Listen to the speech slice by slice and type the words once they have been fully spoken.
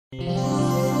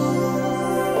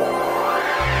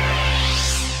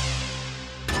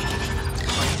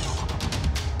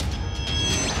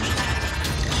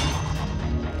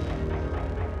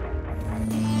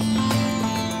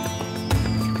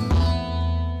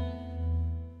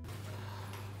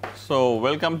So,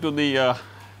 welcome to the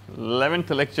 11th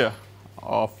lecture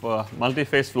of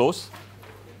multi-phase flows.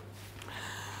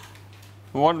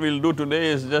 What we will do today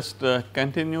is just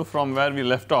continue from where we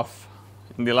left off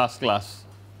in the last class,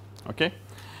 okay.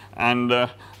 And the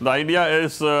idea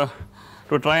is to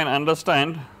try and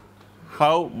understand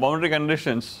how boundary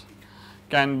conditions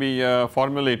can be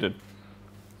formulated.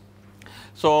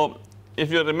 So,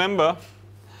 if you remember,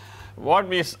 what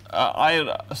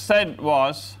I said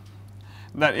was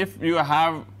that if you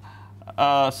have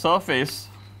a surface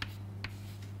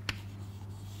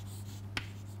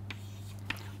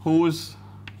whose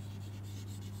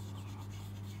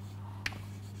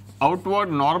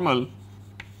outward normal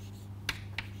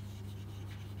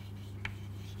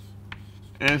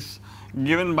is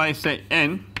given by say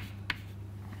n,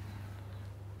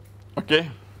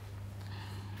 okay,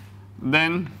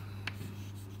 then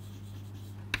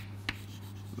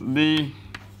the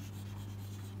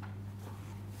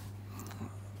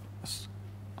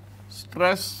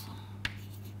stress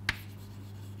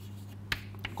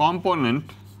component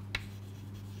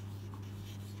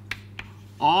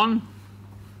on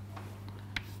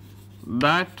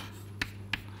that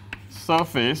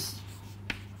surface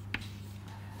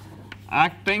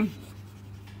acting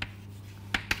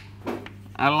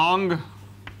along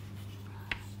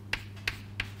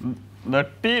the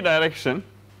t direction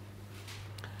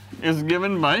is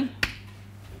given by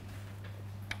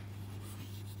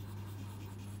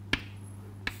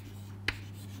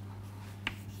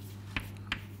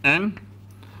n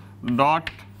dot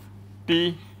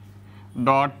t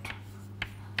dot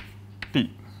t.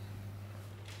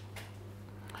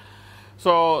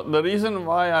 So, the reason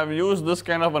why I have used this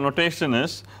kind of a notation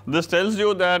is this tells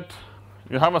you that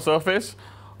you have a surface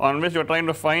on which you are trying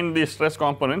to find the stress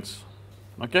components,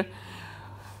 okay.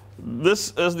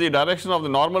 This is the direction of the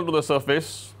normal to the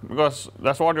surface because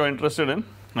that is what you are interested in,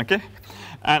 okay,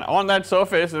 and on that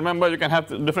surface remember you can have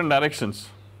different directions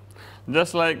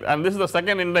just like, and this is the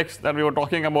second index that we were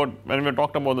talking about when we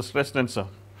talked about the stress tensor.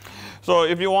 So,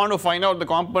 if you want to find out the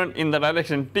component in the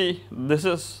direction t, this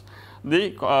is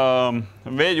the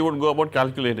way you would go about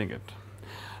calculating it.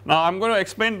 Now, I am going to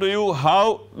explain to you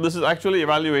how this is actually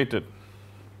evaluated,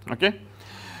 okay.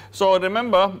 So,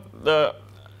 remember the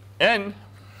n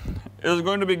is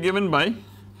going to be given by,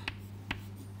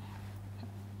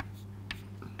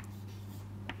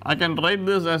 I can write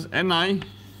this as ni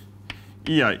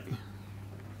ei.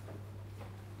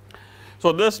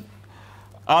 So, this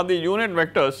are the unit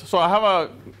vectors. So, I have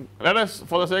a, let us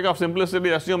for the sake of simplicity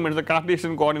assume it is a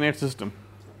Cartesian coordinate system,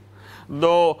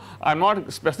 though I am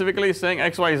not specifically saying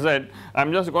x, y, z, I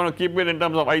am just going to keep it in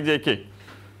terms of I, j, k,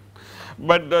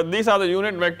 but these are the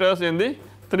unit vectors in the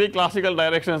 3 classical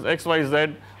directions x, y,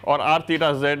 z or r,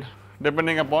 theta, z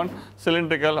depending upon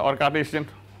cylindrical or Cartesian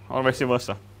or vice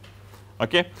versa,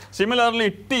 okay.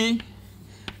 Similarly, t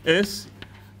is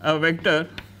a vector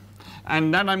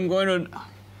and that I am going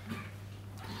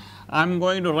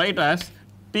to write as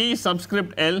t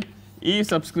subscript l e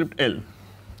subscript l.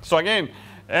 So, again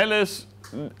l is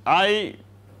I,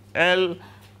 l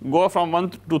go from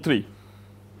 1 to 3,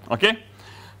 okay.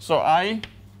 So, I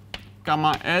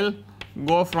comma l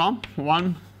go from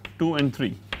 1, 2 and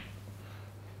 3.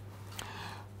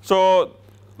 So,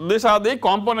 these are the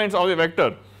components of the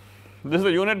vector, this is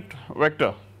the unit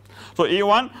vector. So,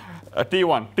 E1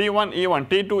 T1, T1 E1,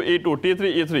 T2 E2, T3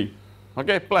 E3,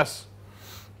 okay, plus.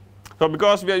 So,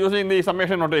 because we are using the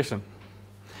summation notation.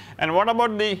 And what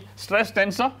about the stress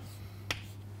tensor?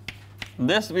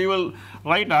 This we will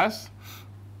write as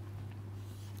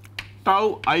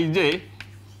tau ij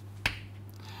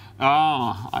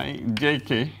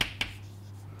ijk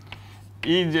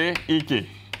ej ek,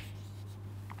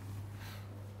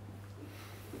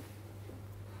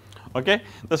 okay.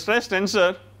 The stress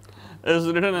tensor is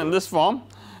written in this form.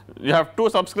 You have 2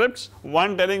 subscripts,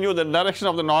 one telling you the direction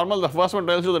of the normal, the first one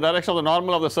tells you the direction of the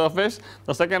normal of the surface,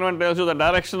 the second one tells you the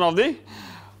direction of the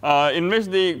in which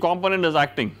the component is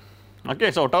acting,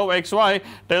 okay. So, tau xy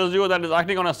tells you that it is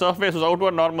acting on a surface whose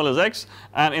outward normal is x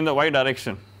and in the y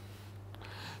direction.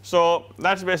 So,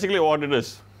 that is basically what it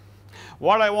is.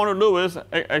 What I want to do is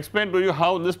explain to you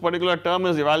how this particular term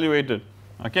is evaluated,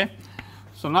 okay.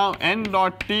 So, now n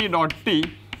dot t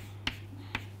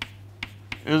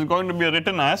is going to be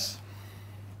written as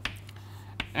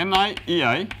ni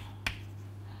ei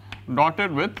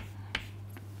dotted with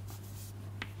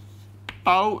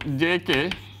tau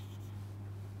jk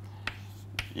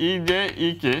ej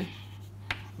ek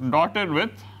dotted with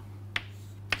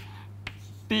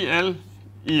TL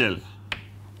EL.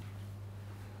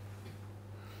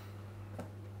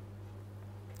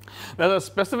 There is a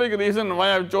specific reason why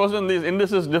I have chosen these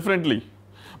indices differently,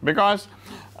 because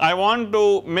I want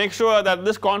to make sure that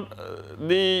this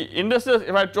the indices,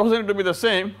 if I had chosen it to be the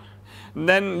same,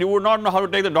 then you would not know how to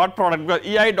take the dot product, because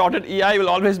ei dotted ei will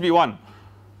always be 1.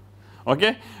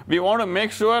 Okay, we want to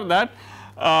make sure that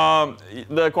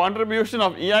the contribution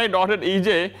of ei dotted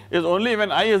ej is only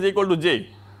when I is equal to j.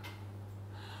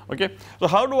 Okay, so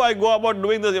how do I go about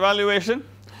doing this evaluation?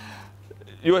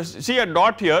 You see a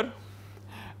dot here,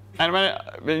 and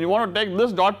when you want to take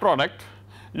this dot product,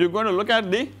 you are going to look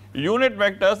at the unit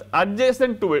vectors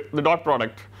adjacent to it, the dot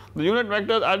product. The unit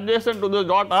vectors adjacent to this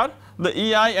dot are the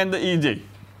ei and the ej.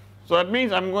 So that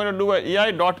means I am going to do a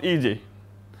ei dot ej.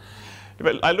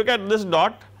 If I look at this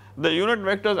dot, the unit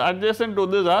vectors adjacent to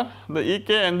this are the ek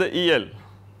and the el.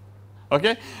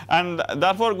 Okay, and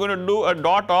therefore going to do a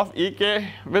dot of ek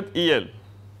with el.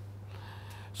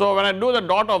 So when I do the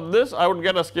dot of this, I would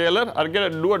get a scalar, I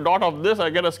do a dot of this, I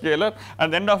get a scalar,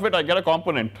 at the end of it I get a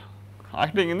component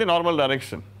acting in the normal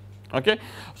direction. Okay,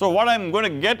 so what I am going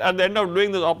to get at the end of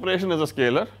doing this operation is a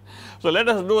scalar. So let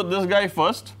us do this guy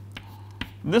first.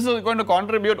 This is going to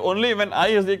contribute only when I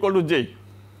is equal to j.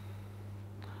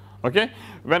 Okay,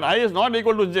 when I is not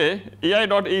equal to j, ei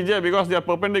dot ej, because they are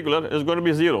perpendicular, is going to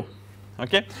be 0.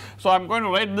 Okay, so I am going to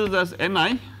write this as ni,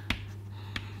 I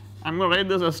am going to write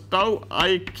this as tau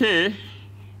ik,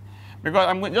 because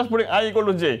I am just putting I equal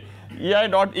to j, ei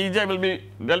dot ej will be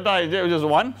delta ij, which is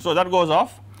 1, so that goes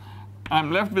off. I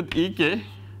am left with ek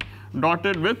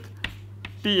dotted with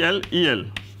tl el.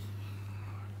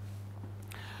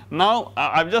 Now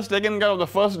I have just taken care of the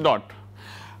first dot,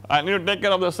 I need to take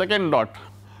care of the second dot,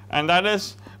 and that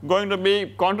is going to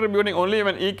be contributing only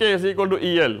when ek is equal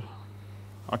to el.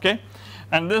 Okay,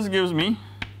 and this gives me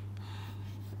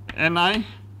ni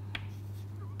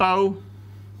tau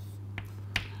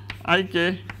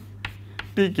ik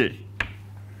tk,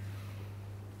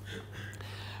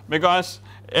 because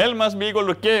L must be equal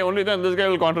to k, only then this guy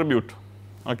will contribute.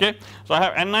 Okay, so I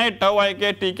have ni tau ik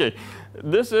tk.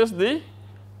 This is the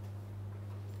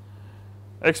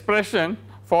expression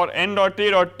for n dot t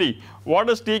dot t. What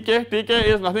is tk? Tk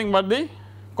is nothing but the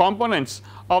components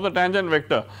of the tangent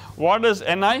vector. What is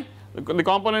ni? The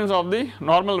components of the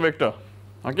normal vector.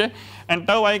 Okay, and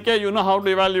tau ik you know how to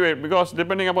evaluate, because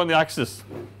depending upon the axis.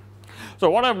 So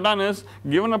what I have done is,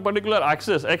 given a particular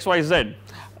axis x y z,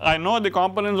 I know the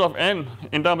components of n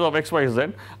in terms of x y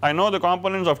z, I know the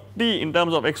components of t in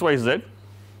terms of x y z.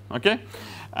 Okay,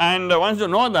 and once you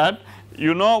know that,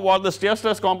 you know what the shear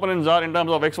stress components are in terms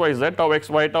of x y z, tau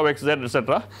xy, tau xz,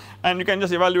 etc., and you can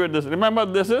just evaluate this. Remember,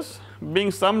 this is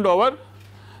being summed over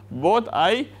both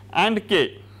I and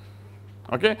k.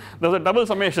 Okay, there is a double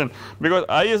summation, because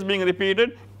I is being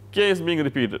repeated, k is being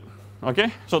repeated.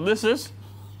 Okay, so this is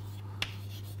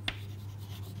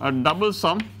a double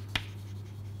summation,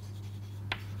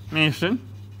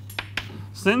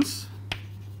 since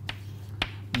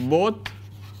both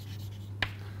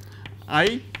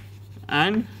I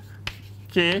and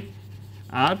k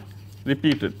are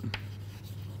repeated.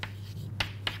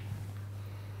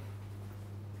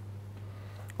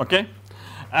 Okay,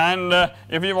 and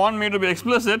if you want me to be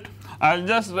explicit, I will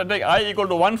just take I equal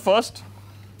to 1 first.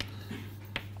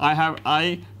 I have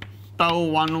I tau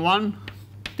 11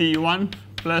 t1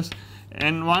 plus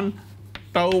n1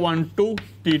 tau 12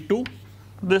 t2.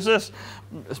 This is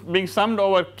being summed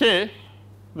over k,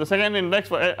 the second index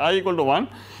for I equal to 1,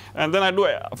 and then I do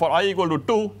for I equal to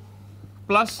 2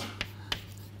 plus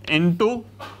n2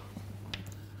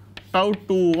 tau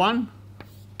 21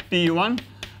 t1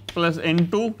 plus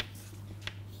n2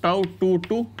 tau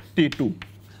 22 t2.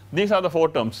 These are the 4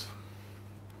 terms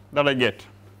that I get.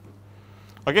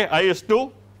 Okay, I is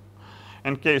 2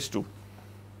 and k is 2.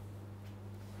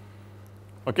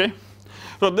 Okay,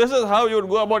 so this is how you would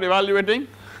go about evaluating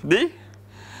the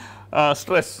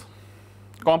stress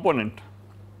component.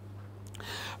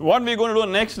 What we are going to do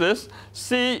next is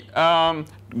see,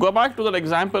 go back to that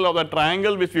example of the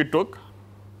triangle which we took.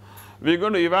 We are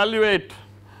going to evaluate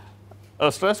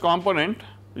a stress component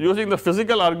using the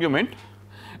physical argument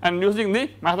and using the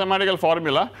mathematical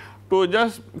formula to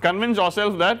just convince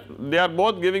ourselves that they are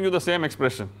both giving you the same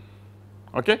expression.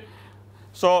 Okay,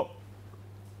 so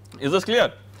is this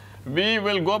clear? We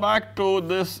will go back to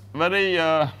this very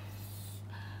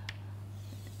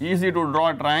easy to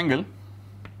draw triangle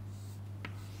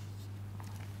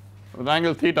with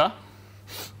angle theta,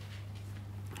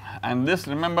 and this,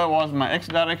 remember, was my x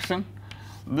direction,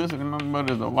 this, remember,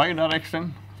 is the y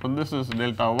direction. So this is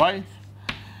delta y,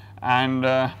 and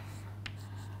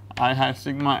I have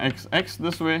sigma xx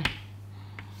this way,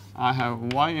 I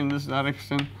have y in this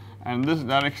direction, and this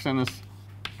direction is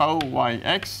tau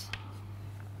yx.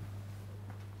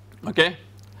 Okay,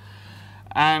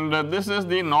 and this is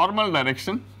the normal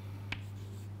direction.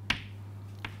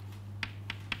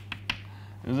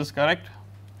 Is this correct?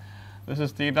 This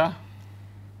is theta,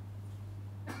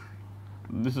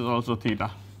 this is also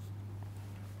theta.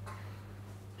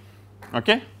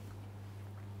 Okay.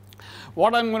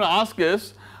 What I am going to ask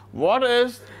is, what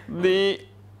is the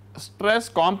stress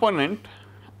component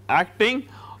acting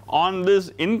on this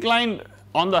inclined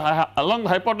on the along the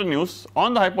hypotenuse,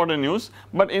 on the hypotenuse,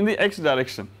 but in the x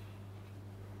direction?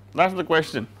 That is the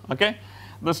question. Okay.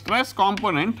 The stress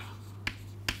component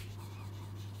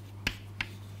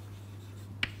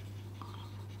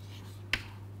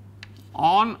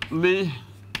on the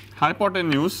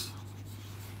hypotenuse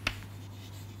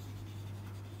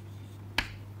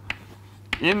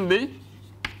in the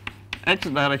x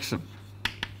direction.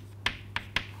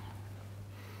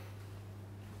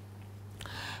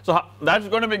 So that is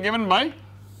going to be given by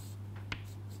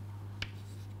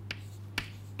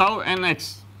tau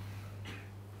nx,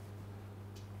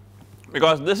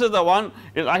 because this is the one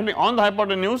is acting on the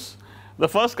hypotenuse. The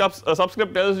first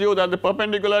subscript tells you that the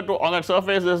perpendicular to on that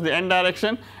surface is the n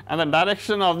direction, and the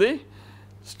direction of the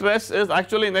stress is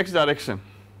actually in x direction.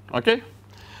 Okay.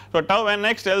 So tau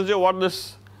nx tells you what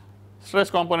this stress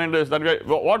component is, that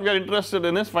what we are interested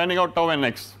in is finding out tau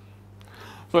nx.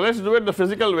 So let us do it the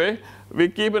physical way. We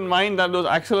keep in mind that those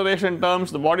acceleration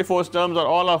terms, the body force terms are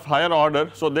all of higher order,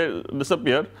 so they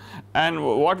disappear, and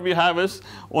what we have is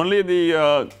only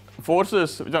the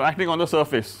forces which are acting on the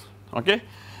surface. Okay.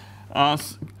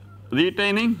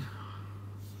 Retaining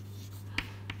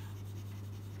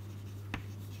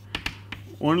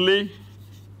only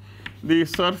the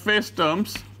surface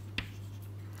terms,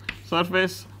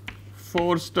 surface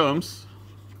force terms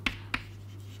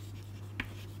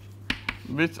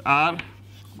which are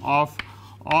of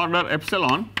order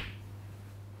epsilon.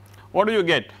 What do you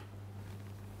get?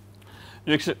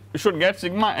 You should get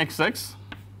sigma xx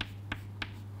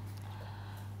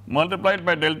multiplied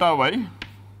by delta y,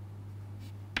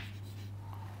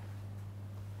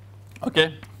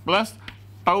 okay, plus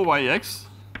tau yx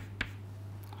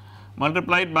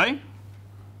multiplied by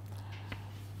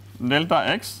delta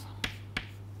x,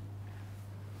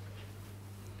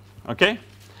 okay,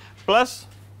 plus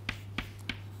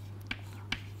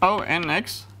tau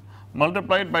nx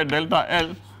multiplied by delta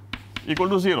L equal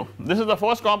to 0. This is the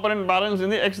force component balance in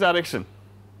the x direction.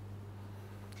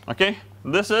 Okay.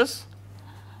 This is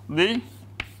the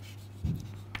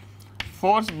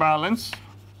force balance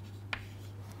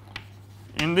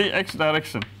in the x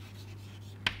direction.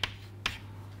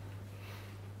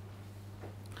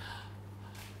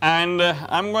 And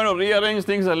I am going to rearrange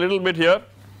things a little bit here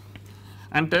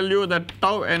and tell you that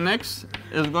tau nx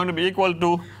is going to be equal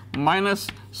to minus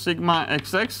sigma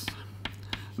xx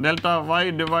delta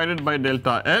y divided by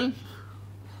delta L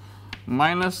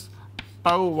minus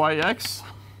tau yx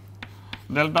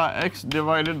delta x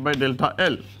divided by delta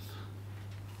L.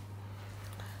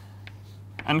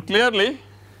 And clearly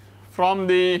from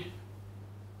the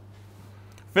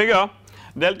figure,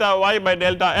 delta y by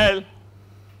delta L,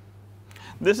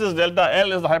 this is delta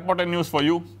L is the hypotenuse for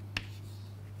you,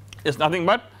 is nothing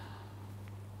but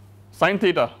sin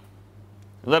theta.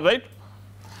 Is that right?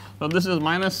 So this is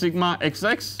minus sigma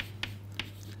xx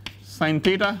sin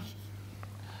theta,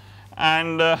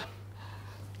 and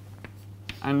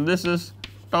this is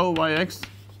tau yx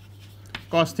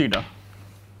cos theta.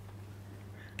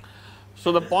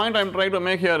 So the point I am trying to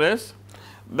make here is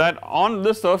that on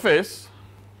this surface,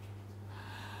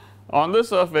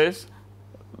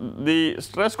 the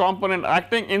stress component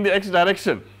acting in the x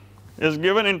direction is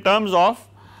given in terms of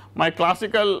my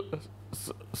classical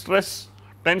stress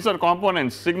tensor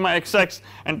components sigma xx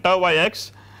and tau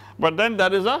yx, but then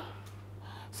there is a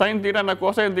sin theta and a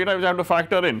cosine theta which I have to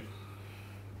factor in.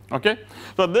 Okay.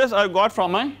 So this I got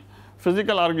from my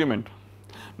physical argument.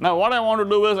 Now what I want to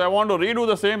do is I want to redo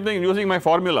the same thing using my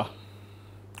formula,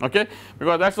 okay,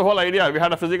 because that is the whole idea. We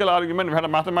had a physical argument, we had a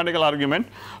mathematical argument.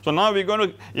 So now we are going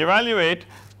to evaluate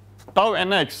tau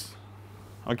nx,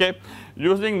 okay,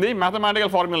 using the mathematical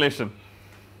formulation.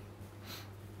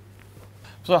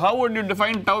 So how would you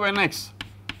define tau nx?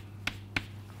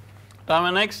 Tau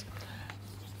nx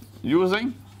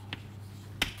using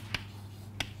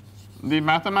the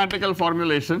mathematical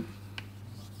formulation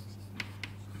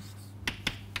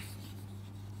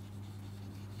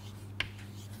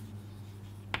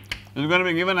is going to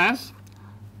be given as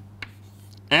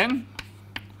n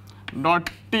dot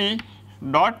t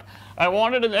dot, I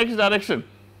want it in the x direction,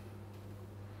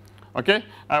 okay,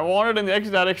 I want it in the x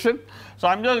direction. So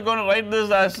I am just going to write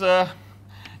this as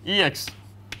Ex,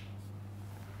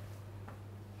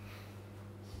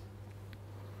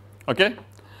 okay.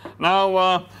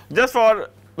 Now just for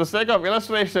the sake of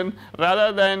illustration,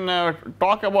 rather than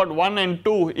talk about 1 and 2,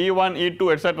 E1,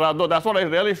 E2 etc., though that is what I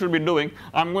really should be doing,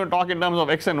 I am going to talk in terms of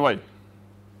x and y,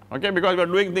 okay, because we are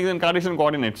doing things in Cartesian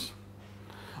coordinates,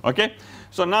 okay.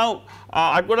 So now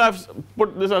I could have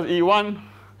put this as E1,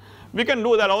 we can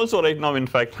do that also right now, in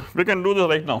fact we can do this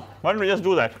right now. Why don't we just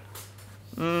do that,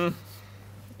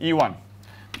 E1,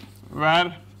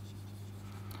 where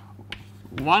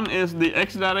 1 is the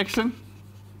x direction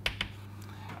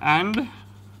and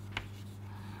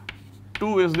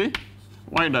 2 is the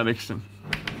y direction.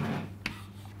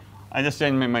 I just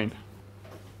changed my mind.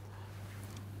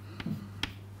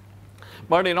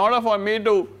 But in order for me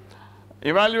to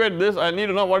evaluate this, I need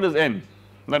to know what is n,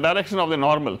 the direction of the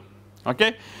normal,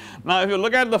 okay. Now if you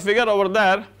look at the figure over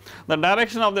there, the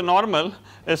direction of the normal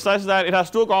is such that it has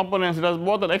two components, it has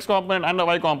both an x component and a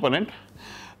y component.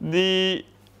 The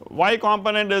y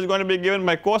component is going to be given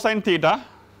by cosine theta,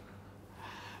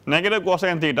 negative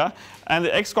cosine theta, and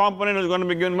the x component is going to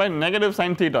be given by negative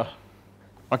sine theta,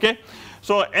 okay.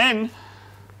 So n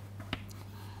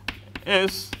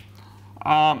is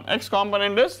x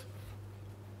component is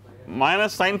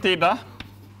minus sine theta,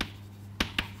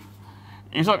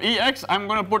 instead of Ex I am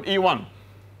going to put E1,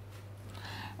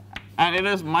 and it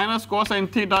is minus cosine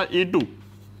theta E2,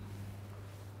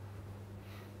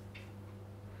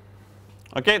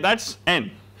 okay, that is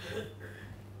n.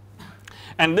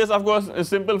 And this of course is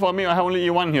simple for me, I have only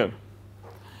E1 here,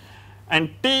 and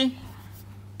T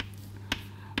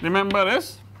remember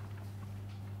is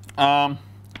tau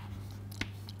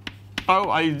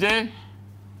ij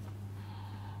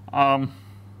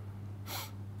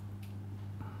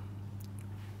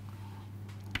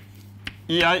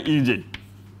ei ej,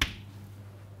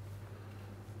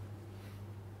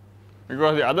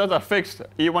 because the others are fixed,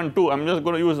 E1 2, I am just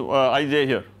going to use ij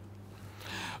here.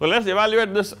 So let us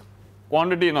evaluate this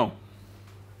quantity now.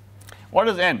 What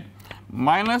is n?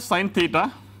 Minus sine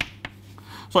theta,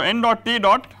 so n dot t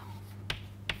dot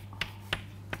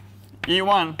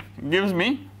E1 gives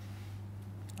me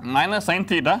minus sine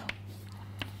theta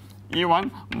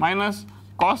E1 minus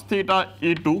cos theta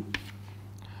E2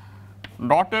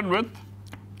 dotted with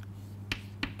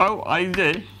tau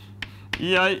ij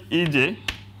ei ej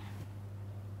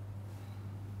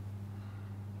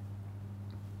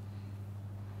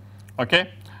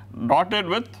okay, dotted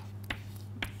with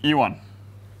E1.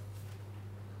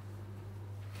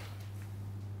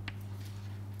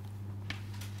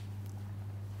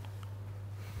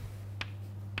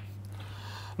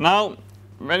 Now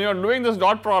when you are doing this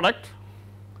dot product,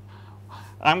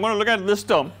 I am going to look at this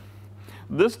term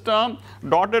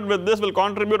dotted with this will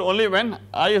contribute only when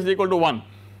I is equal to 1,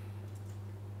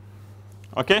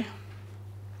 okay.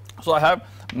 So I have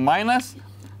minus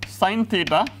sine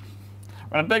theta,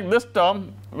 when I take this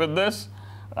term with this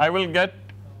I will get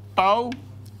tau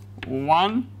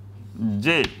 1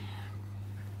 j,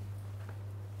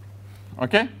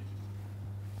 okay.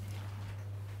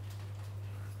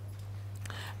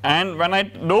 And when I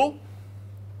do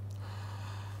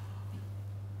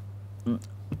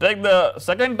take the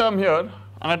second term here and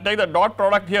I take the dot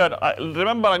product here,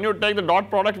 remember I need to take the dot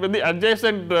product with the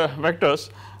adjacent vectors,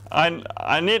 and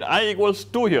I need I equals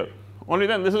 2 here, only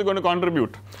then this is going to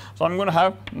contribute. So I am going to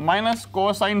have minus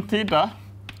cosine theta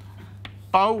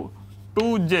tau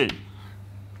 2j,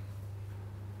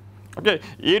 okay.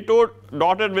 E2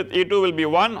 dotted with E2 will be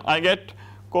 1, I get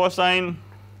cosine,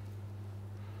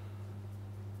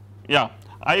 yeah,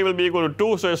 I will be equal to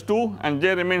 2, so it is 2 and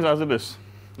j remains as it is,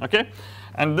 okay.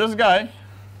 And this guy,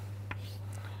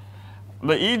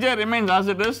 the Ej remains as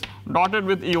it is dotted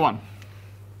with E1.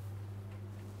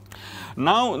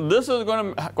 Now this is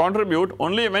going to contribute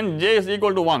only when j is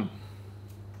equal to 1,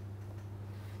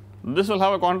 this will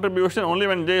have a contribution only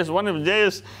when j is 1, if j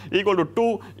is equal to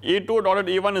 2, E2 dotted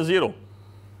E1 is 0,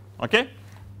 okay.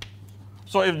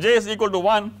 So if j is equal to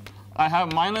 1, I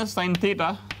have minus sine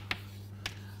theta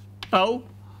tau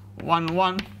 1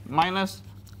 1 minus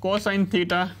cosine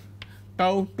theta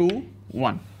tau 2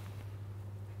 1.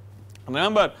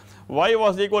 Remember y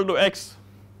was equal to x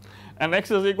and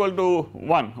x is equal to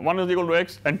 1 is equal to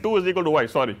x and 2 is equal to y,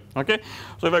 sorry, okay.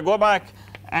 So if I go back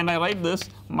and I write this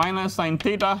minus sine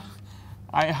theta,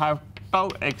 I have tau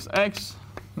xx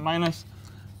minus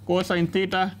cosine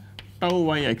theta tau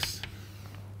yx,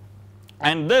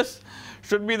 and this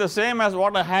should be the same as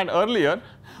what I had earlier.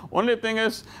 Only thing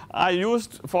is I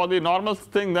used for the normal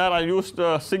thing there, I used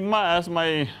sigma as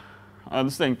my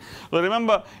this thing. So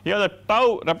remember here the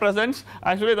tau represents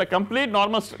actually the complete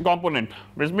normal component,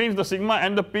 which means the sigma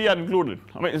and the p are included.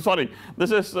 I mean sorry,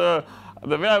 this is the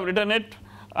way I have written it,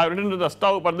 I have written it as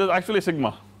tau, but this is actually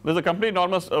sigma, this is a complete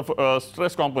normal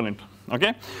stress component.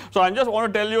 Okay. So, I just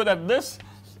want to tell you that this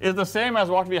is the same as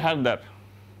what we had there.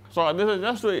 So, this is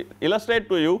just to illustrate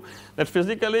to you that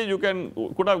physically you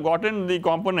could have gotten the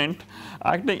component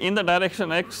acting in the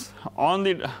direction x on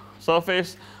the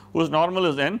surface whose normal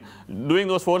is n, doing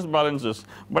those force balances.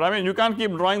 But I mean, you can't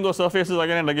keep drawing those surfaces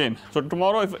again and again. So,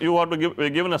 tomorrow if you are to be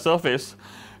given a surface,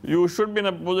 you should be in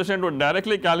a position to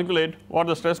directly calculate what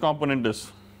the stress component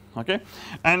is. Okay.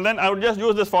 And then I would just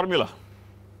use this formula.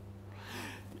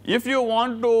 If you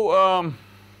want to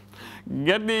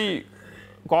get the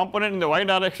component in the y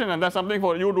direction, and that is something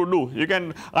for you to do, you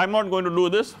can, I am not going to do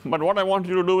this, but what I want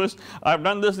you to do is, I have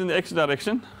done this in the x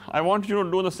direction, I want you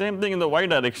to do the same thing in the y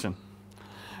direction.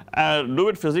 Do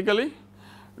it physically,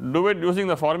 do it using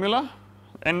the formula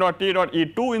n dot t dot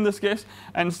E2 in this case,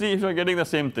 and see if you are getting the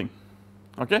same thing.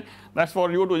 Okay. That is for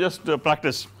you to just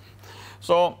practice.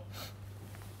 So,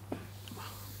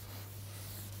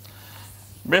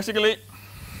 basically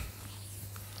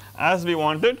as we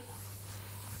wanted,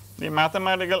 the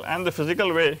mathematical and the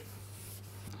physical way,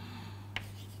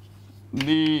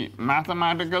 the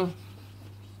mathematical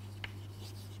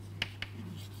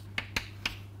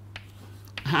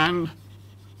and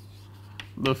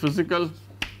the physical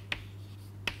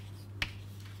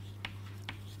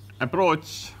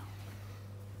approach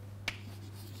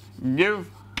give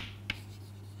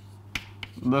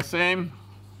the same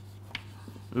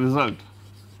result.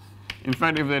 In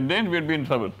fact, if they did not, we would be in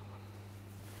trouble.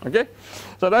 Okay.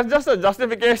 So, that is just a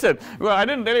justification, because I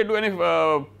did not really do any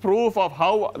proof of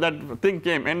how that thing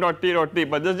came n dot t dot t,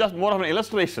 but this is just more of an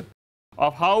illustration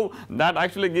of how that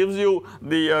actually gives you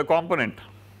the component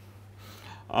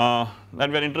that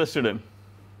we are interested in.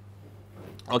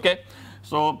 Okay.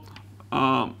 So,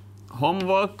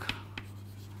 homework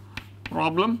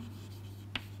problem,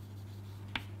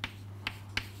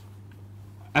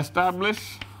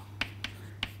 establish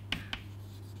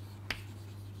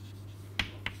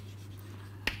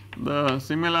the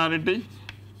similarity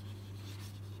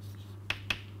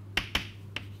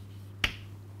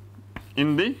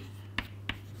in the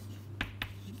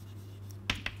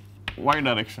y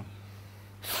direction.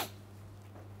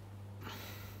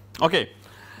 Okay.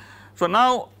 So,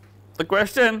 now the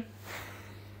question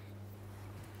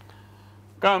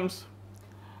comes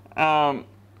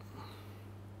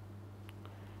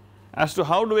as to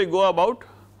how do we go about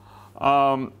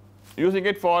using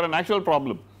it for an actual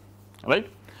problem, right.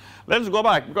 Let us go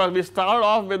back, because we start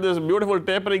off with this beautiful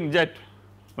tapering jet,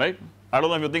 right. I do not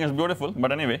know if you think it is beautiful,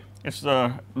 but anyway it is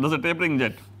this is a tapering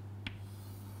jet.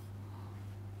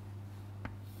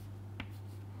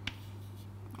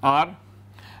 R,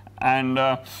 and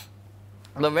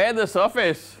the way the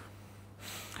surface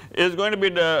is going to be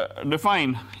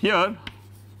defined here,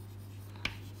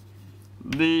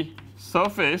 the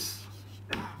surface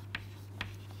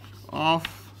of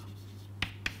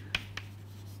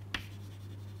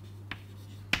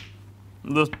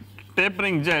the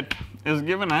tapering jet is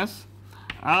given as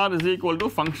r is equal to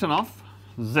function of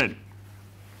z.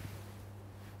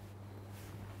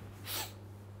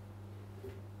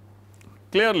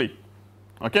 Clearly,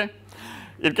 okay.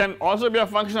 It can also be a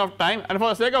function of time, and for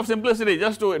the sake of simplicity,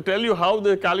 just to tell you how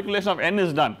the calculation of n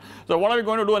is done. So, what are we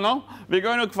going to do now? We are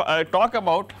going to talk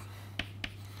about,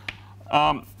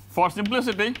 for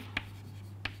simplicity,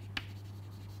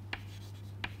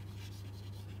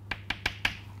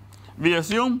 we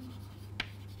assume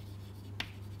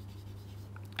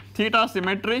theta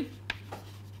symmetry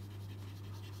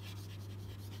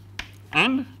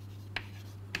and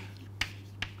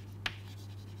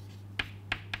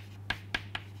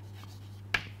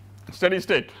steady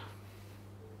state.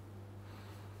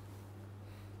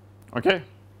 Okay.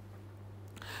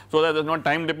 So that there is no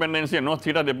time dependency and no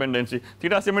theta dependency.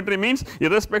 Theta symmetry means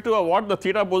irrespective of what the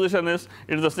theta position is,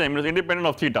 it is the same, it is independent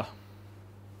of theta.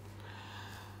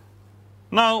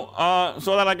 Now,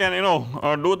 so that I can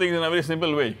do things in a very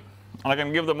simple way, I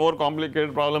can give the more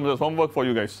complicated problems as homework for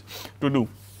you guys to do,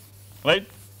 right.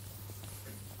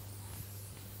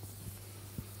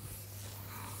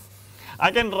 I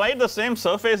can write the same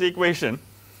surface equation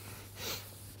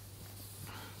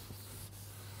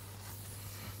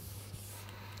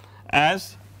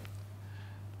as,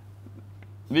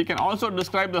 we can also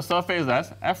describe the surface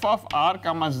as f of r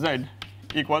comma z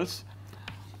equals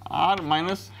r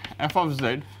minus f of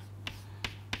z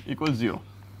equals 0.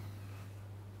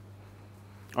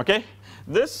 Okay.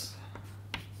 This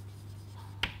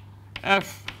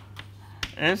f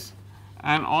is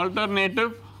an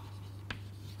alternative,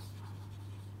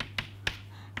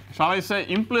 shall I say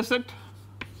implicit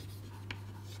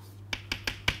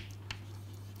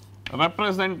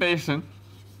representation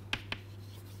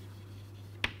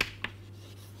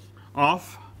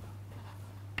of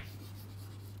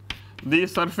the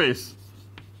surface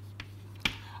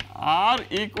R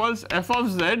equals f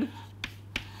of z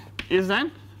is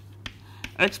an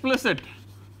explicit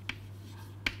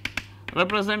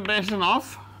representation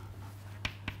of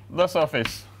the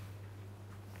surface.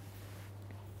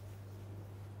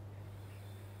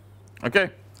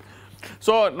 Okay.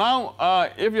 So now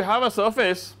if you have a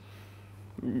surface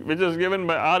which is given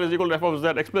by R is equal to f of z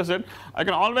explicit, I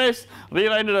can always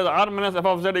rewrite it as R minus f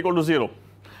of z equal to 0,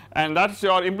 and that is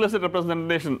your implicit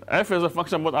representation. F is a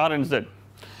function of both R and z.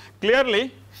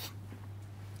 Clearly,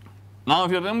 now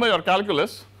if you remember your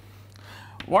calculus,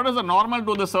 what is the normal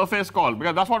to the surface called,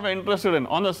 because that is what we are interested in.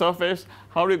 On the surface,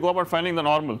 how do you go about finding the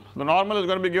normal? The normal is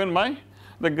going to be given by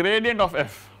the gradient of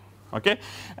f, okay.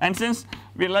 And since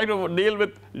we like to deal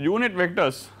with unit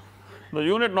vectors, the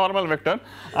unit normal vector,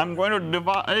 I am going to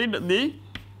divide the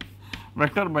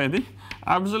vector by the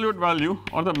absolute value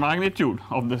or the magnitude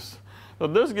of this. So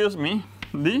this gives me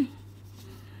the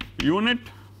unit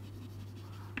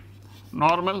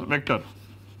normal vector.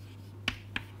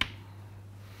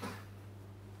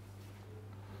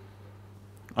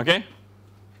 Okay.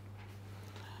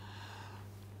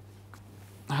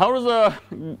 How is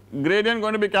the gradient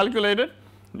going to be calculated?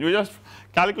 You just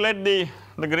calculate the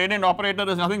gradient operator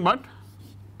is nothing but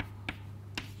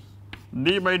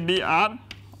d by dr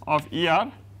of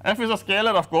er, f is a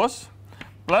scalar of course,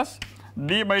 plus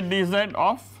d by dz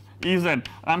of ez. I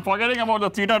am forgetting about the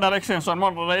theta direction, so I am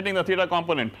not writing the theta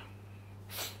component.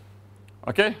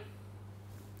 Okay.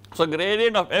 So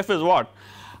gradient of f is what?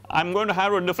 I am going to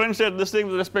have to differentiate this thing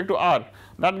with respect to r,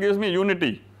 that gives me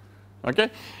unity. Okay.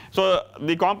 So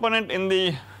the component in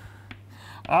the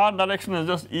r direction is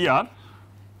just er,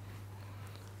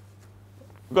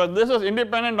 because this is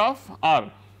independent of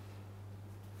r,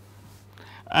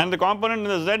 and the component in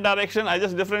the z direction I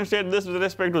just differentiate this with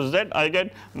respect to z, I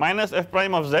get minus f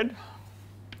prime of z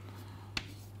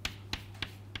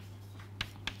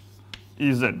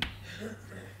Ez.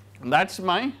 That is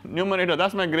my numerator, that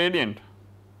is my gradient.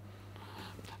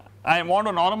 I want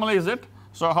to normalize it.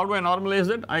 So how do I normalize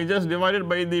it? I just divide it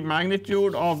by the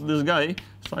magnitude of this guy,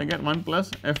 so I get 1 plus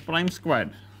f prime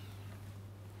squared.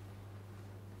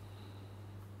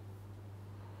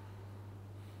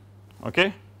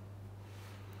 Okay.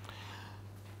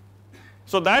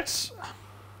 So that is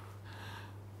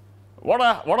what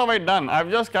have I done? I have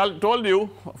just told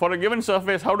you for a given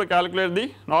surface how to calculate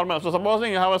the normal. So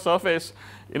supposing you have a surface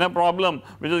in a problem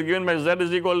which is given by z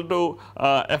is equal to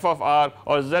f of r,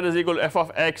 or z is equal to f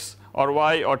of x or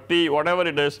y or t, whatever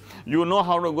it is, you know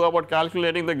how to go about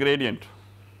calculating the gradient.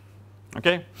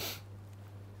 Okay.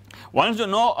 Once you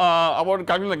know about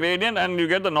calculating the gradient and you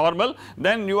get the normal,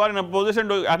 then you are in a position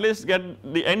to at least get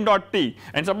the n dot t,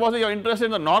 and supposing you are interested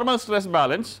in the normal stress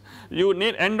balance, you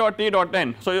need n dot t dot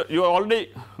n. So you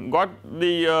already got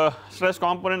the stress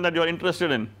component that you are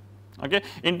interested in, okay,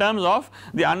 in terms of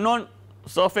the unknown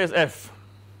surface f.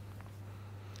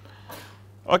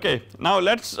 Okay, now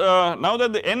let us now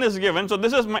that the n is given, so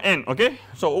this is my n, okay.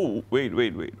 So wait,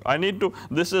 I need to,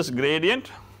 this is gradient.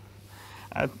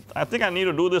 I think I need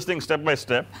to do this thing step by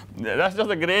step. That is just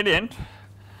the gradient,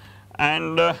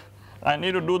 and I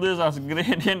need to do this as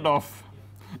gradient of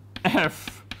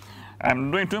f. I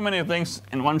am doing too many things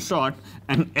in one shot,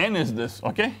 and n is this,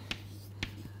 okay.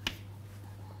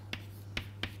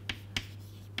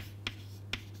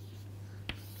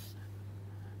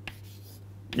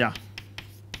 Yeah.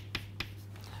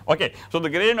 Okay, so the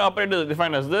gradient operator is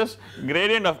defined as this,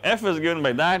 gradient of f is given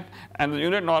by that, and the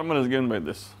unit normal is given by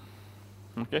this.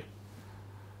 Okay.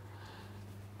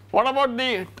 What about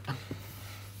the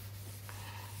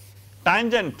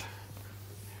tangent?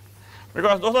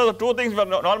 Because those are the two things we are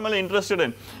normally interested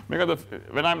in, because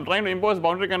when I am trying to impose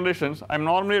boundary conditions, I am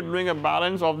normally doing a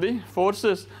balance of the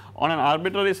forces on an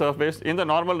arbitrary surface in the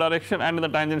normal direction and in the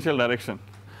tangential direction.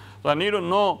 So I need to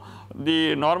know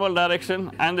the normal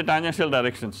direction and the tangential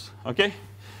directions, okay.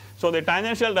 So the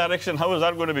tangential direction, how is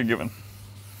that going to be given?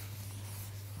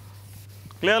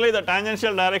 Clearly the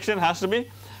tangential direction has to be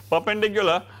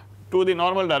perpendicular to the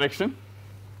normal direction,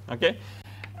 okay,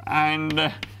 and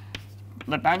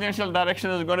the tangential direction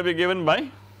is going to be given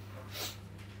by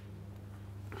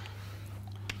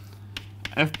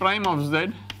f prime of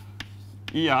z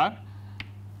er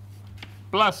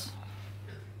plus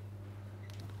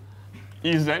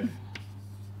Ez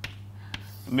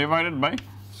divided by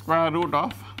square root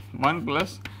of 1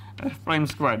 plus f prime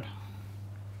squared.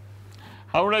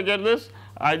 How would I get this?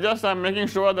 I just am making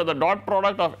sure that the dot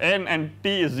product of n and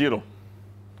t is 0,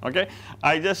 okay.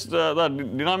 I just the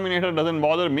denominator does not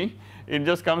bother me, it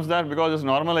just comes there because it is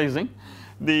normalizing.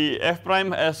 The f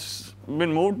prime as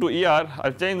been moved to ER, I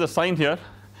have changed the sign here,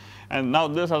 and now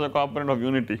this has a component of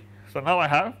unity. So now I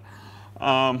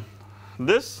have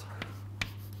this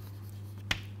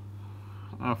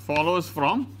follows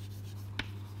from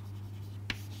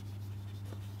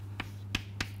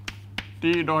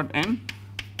T dot n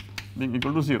being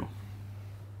equal to 0,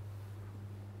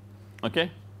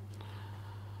 okay.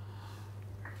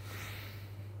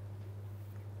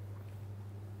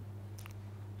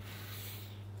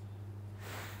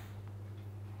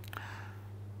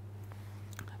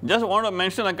 Just want to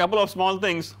mention a couple of small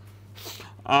things.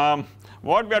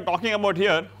 What we are talking about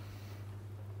here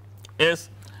is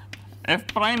f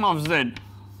prime of z.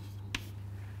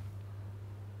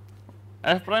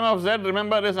 F prime of z,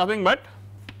 remember, is nothing but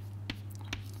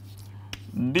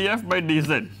df by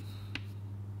dz,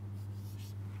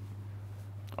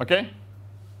 okay,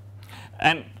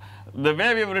 and the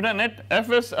way we have written it, f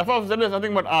of z is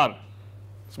nothing but r,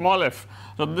 small f.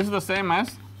 So this is the same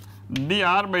as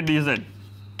dr by dz,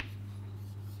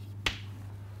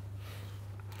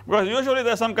 because usually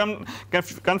there is some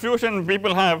confusion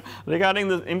people have regarding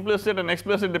this implicit and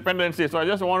explicit dependency. So I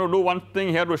just want to do one thing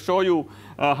here to show you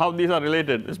how these are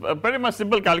related. It is pretty much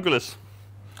simple calculus.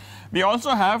 We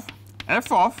also have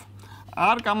f of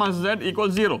r comma z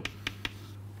equals 0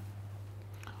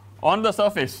 on the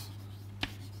surface.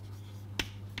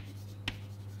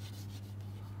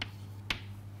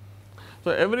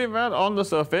 So everywhere on the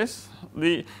surface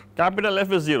the capital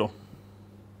F is 0,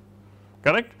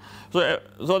 correct.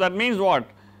 So that means what?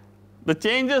 The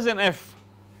changes in f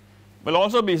will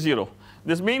also be 0.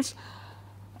 This means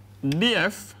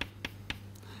df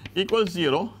equals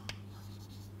 0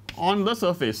 on the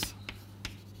surface.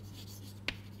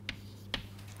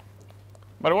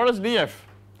 But what is df?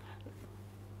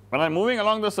 When I am moving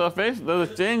along the surface, there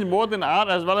is a change both in r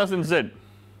as well as in z.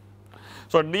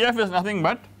 So df is nothing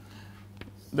but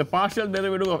the partial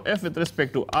derivative of f with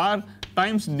respect to r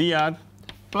times dr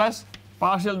plus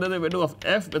partial derivative of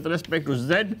f with respect to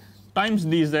z times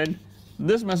dz.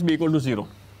 This must be equal to 0,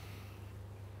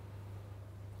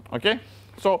 okay.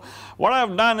 So what I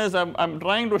have done is I am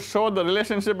trying to show the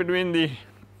relationship between the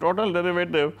total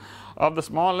derivative of the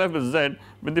small f with z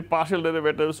with the partial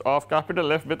derivatives of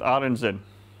capital F with r and z.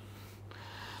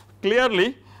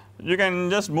 Clearly you can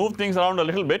just move things around a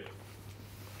little bit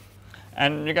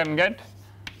and you can get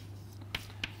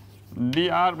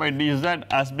dr by dz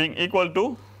as being equal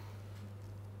to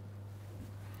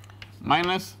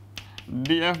minus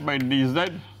df by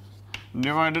dz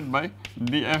divided by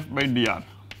df by dr.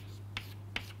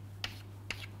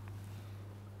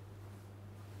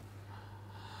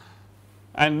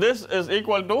 And this is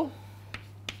equal to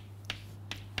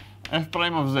f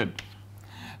prime of z.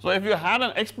 So if you had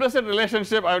an explicit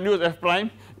relationship, I would use f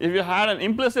prime. If you had an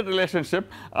implicit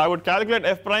relationship, I would calculate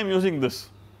f prime using this,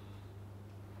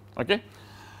 okay,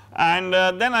 and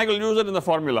then I will use it in the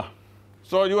formula.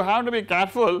 So you have to be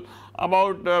careful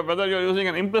about whether you are using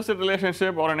an implicit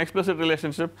relationship or an explicit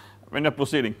relationship when you are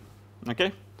proceeding,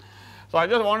 okay. So I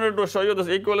just wanted to show you this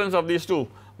equivalence of these two,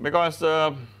 because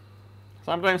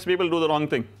sometimes people do the wrong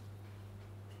thing.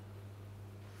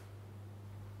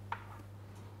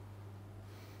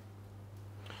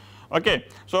 Okay,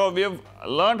 so we have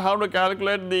learned how to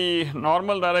calculate the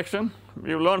normal direction,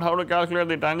 we have learned how to calculate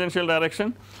the tangential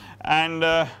direction,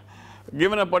 and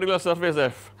given a particular surface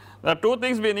f. There are two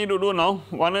things we need to do now.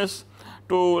 One is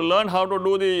to learn how to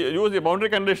do use the boundary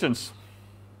conditions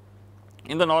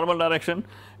in the normal direction,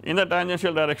 in the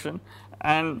tangential direction,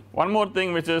 and one more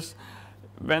thing, which is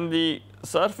when the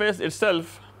surface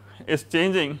itself is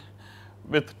changing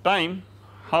with time,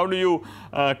 how do you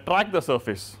track the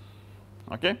surface,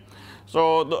 okay.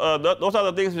 So those are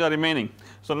the things which are remaining.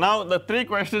 So now the three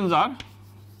questions are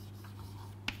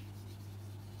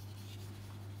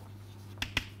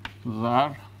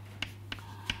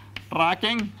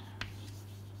tracking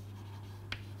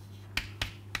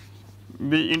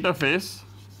the interface,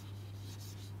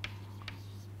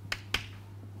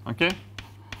 okay,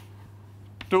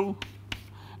 2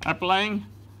 applying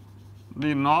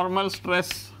the normal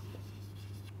stress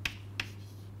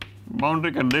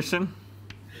boundary condition,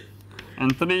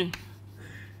 and 3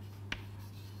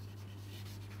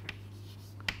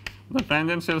 the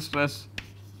tangential stress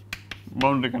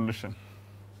boundary condition.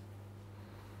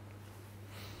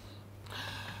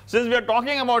 Since we are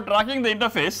talking about tracking the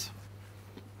interface,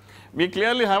 we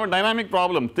clearly have a dynamic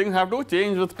problem, things have to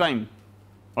change with time,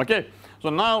 okay. So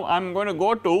now I am going to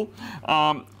go to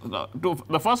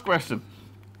the first question,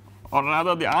 or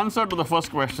rather the answer to the first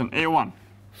question, A1.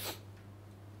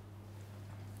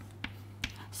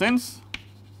 Since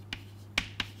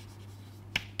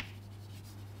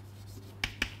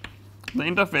the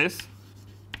interface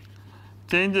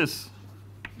changes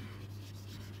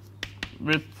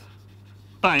with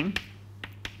time,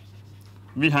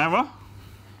 we have a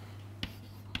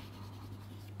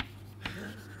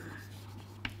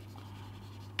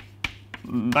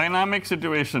dynamic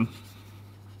situation.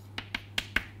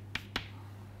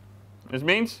 This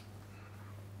means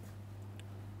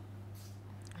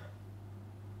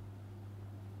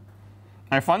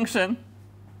my function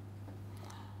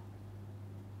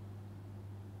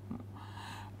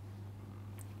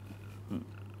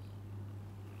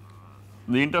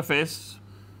the interface,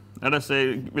 let us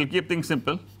say, we will keep things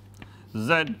simple,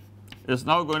 z is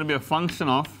now going to be a function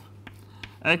of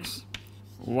x,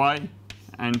 y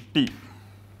and t.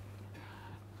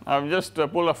 I have just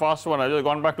pulled a fast one, I have just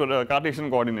gone back to the Cartesian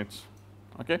coordinates.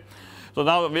 Okay. So,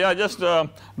 now we are just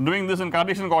doing this in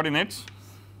Cartesian coordinates.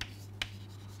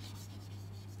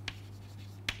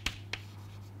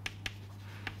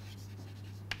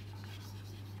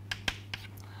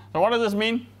 So, what does this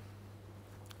mean?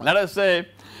 Let us say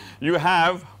you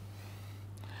have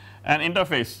an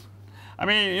interface. I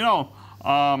mean, you know,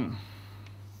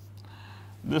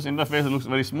 this interface looks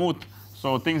very smooth,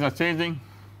 so things are changing.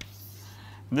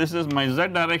 This is my z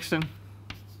direction,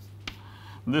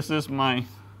 this is my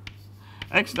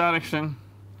x direction,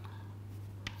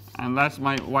 and that is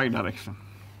my y direction.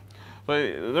 So,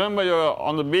 remember you are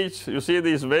on the beach, you see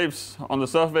these waves on the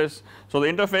surface. So, the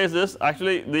interface is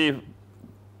actually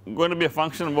going to be a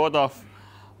function both of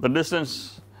the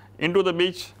distance into the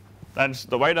beach, that is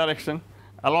the y direction,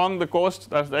 along the coast,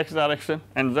 that is the x direction,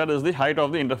 and z is the height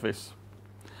of the interface.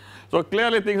 So,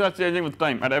 clearly things are changing with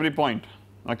time at every point,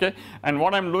 okay, and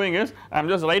what I am doing is I am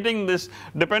just writing this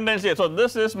dependency. So,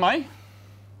 this is my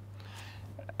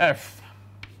f,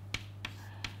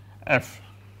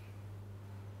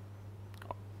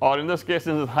 or in this case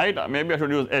since it is height, maybe I should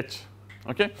use h,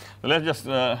 okay. So, let us just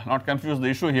not confuse the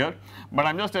issue here, but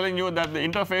I am just telling you that the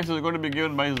interface is going to be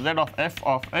given by z of f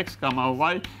of x comma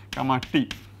y comma t,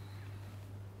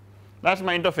 that is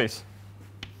my interface.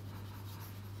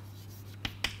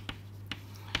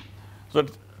 So,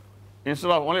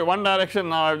 instead of only one direction,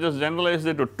 now I have just generalized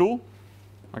it to 2,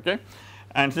 okay,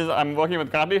 and since I am working with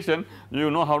Cartesian,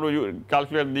 you know how to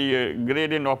calculate the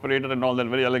gradient operator and all that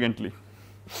very elegantly,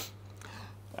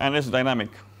 and it is dynamic.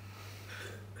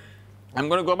 I am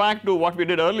going to go back to what we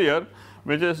did earlier,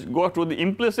 which is go to the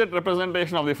implicit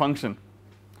representation of the function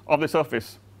of the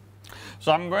surface.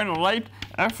 So, I am going to write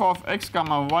f of x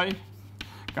comma y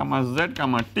comma z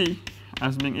comma t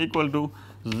as being equal to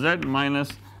z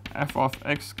minus f of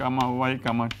x comma y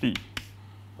comma t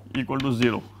equal to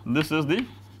 0. This is the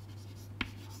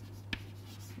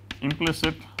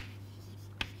implicit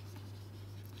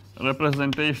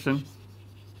representation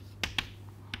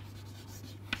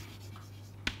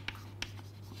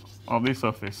of the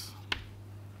surface.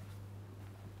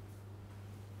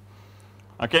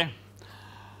 Okay.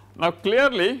 Now,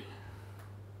 clearly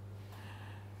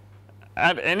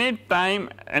at any time,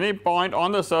 any point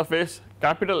on the surface,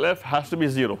 capital F has to be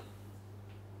 0,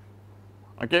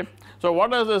 okay. So,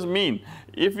 what does this mean?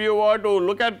 If you were to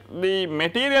look at the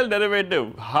material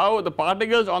derivative, how the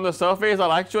particles on the surface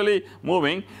are actually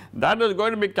moving, that is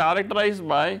going to be characterized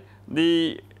by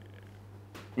the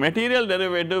material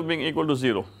derivative being equal to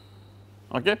 0,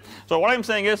 okay. So, what I am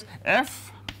saying is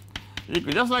f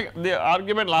equal, just like the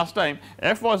argument last time,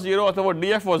 f was 0 or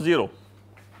df was 0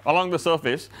 along the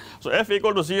surface. So, f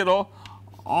equal to 0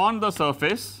 on the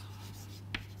surface.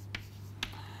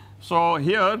 So,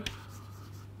 here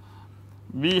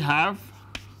we have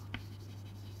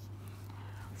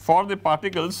for the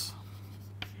particles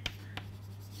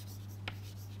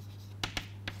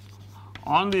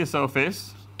on the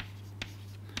surface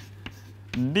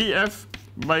df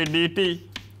by dt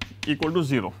equal to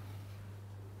 0,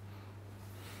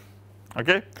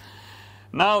 okay.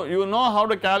 Now, you know how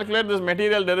to calculate this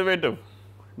material derivative.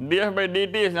 Df by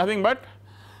dt is nothing but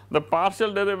the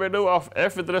partial derivative of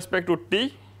f with respect to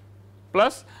t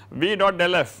plus v dot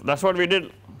del f. That is what we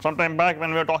did some time back when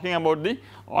we were talking about the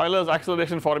Euler's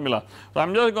acceleration formula. So, I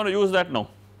am just going to use that now.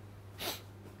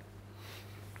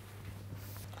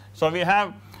 So, we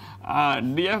have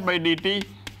df by dt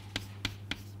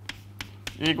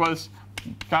equals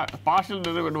partial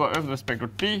derivative of f with respect to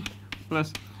t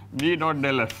plus v dot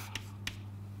del f,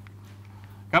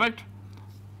 correct,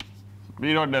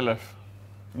 v dot del f.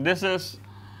 This is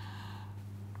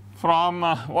from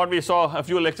what we saw a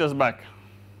few lectures back,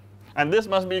 and this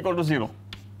must be equal to 0.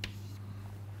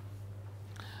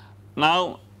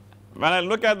 Now, when I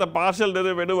look at the partial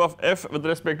derivative of f with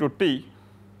respect to t,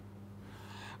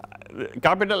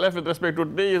 capital F with respect to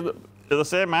t is the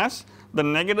same as the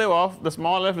negative of the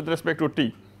small f with respect to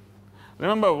t.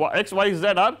 remember x, y, z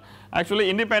are actually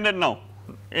independent now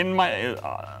in my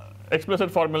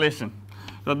explicit formulation.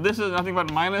 So this is nothing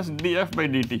but minus df by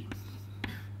dt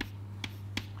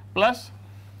plus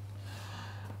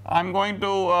I am going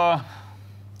to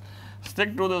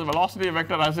stick to this velocity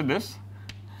vector as it is,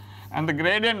 and the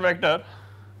gradient vector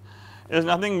is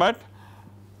nothing but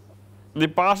the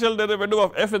partial derivative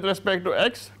of f with respect to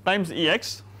x times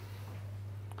Ex,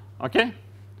 okay,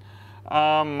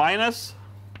 minus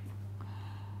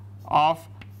of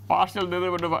partial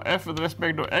derivative of f with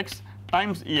respect to x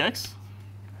times Ex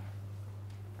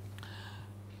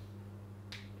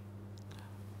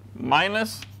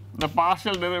minus the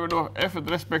partial derivative of f with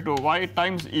respect to y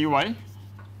times Ey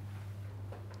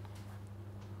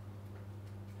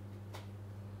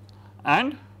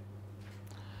and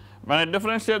when I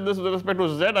differentiate this with respect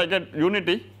to z I get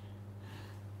unity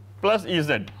plus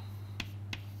Ez.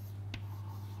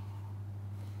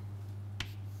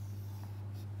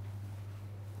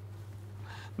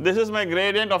 This is my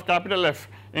gradient of capital F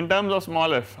in terms of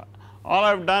small f. All I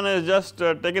have done is just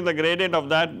taken the gradient of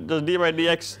that, just d by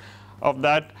dx of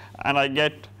that, and I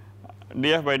get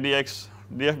df by dx,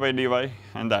 df by dy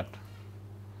and that,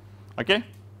 okay.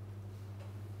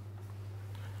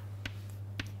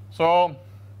 So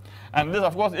and this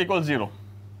of course equals 0.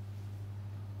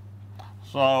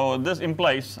 So this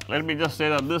implies, let me just say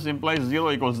that this implies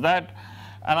 0 equals that,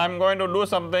 and I am going to do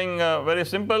something very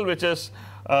simple, which is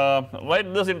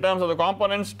write this in terms of the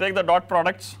components, take the dot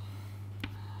products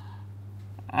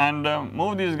and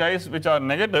move these guys which are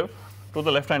negative to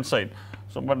the left hand side.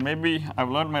 So but maybe I have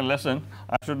learned my lesson,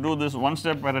 I should do this one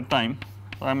step at a time.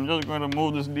 So I am just going to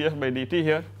move this df by dt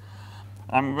here,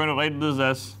 I am going to write this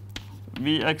as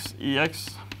Vx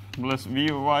Ex plus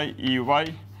Vy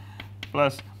Ey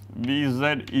plus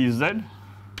Vz Ez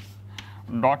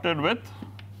dotted with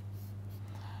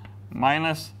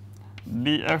minus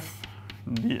df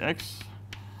dx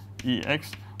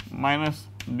Ex minus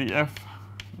df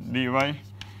dy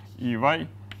Ey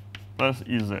plus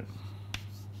Ez.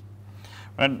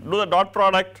 And do the dot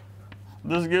product,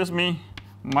 this gives me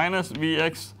minus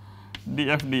Vx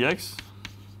df dx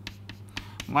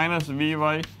minus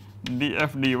Vy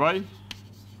df dy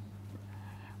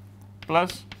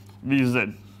plus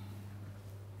Vz,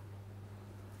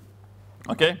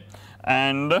 okay,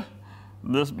 and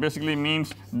this basically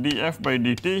means df by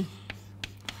dt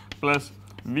plus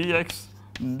Vx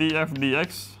df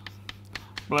dx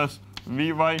plus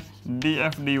Vy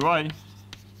df dy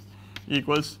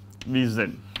equals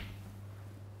Vz.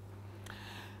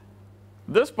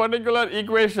 This particular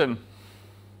equation,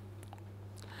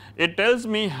 it tells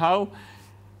me how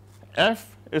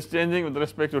f is changing with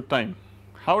respect to time.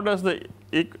 How does the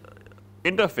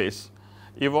interface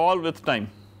evolve with time,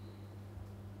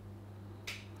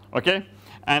 okay,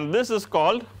 and this is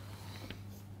called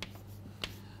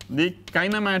the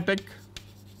kinematic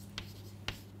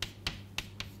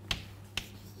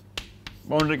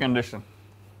boundary condition.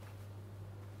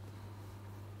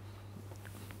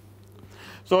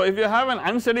 So if you have an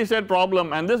unsteady state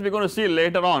problem, and this we are going to see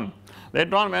later on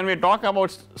when we talk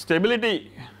about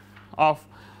stability of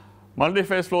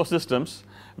multi-phase flow systems,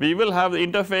 we will have the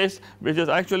interface which is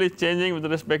actually changing with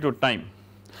respect to time.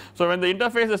 So when the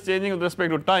interface is changing with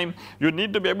respect to time, you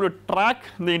need to be able to track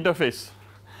the interface,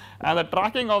 and the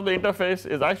tracking of the interface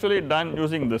is actually done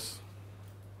using this,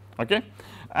 okay,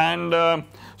 and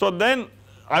so then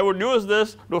I would use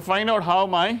this to find out how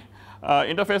my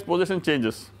interface position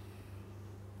changes.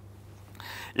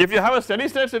 If you have a steady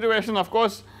state situation, of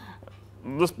course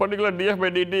this particular df by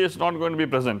dt is not going to be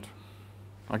present,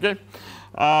 okay.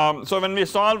 So when we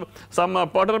solve some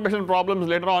perturbation problems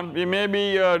later on, we may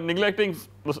be neglecting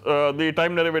the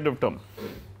time derivative term.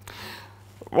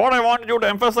 What I want you to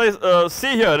emphasize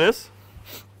see here is,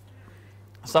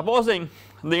 supposing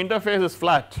the interface is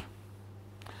flat,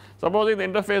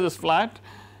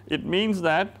 it means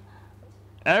that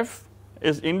f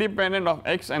is independent of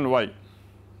x and y.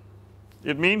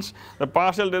 It means the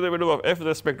partial derivative of f with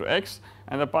respect to x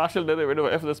and the partial derivative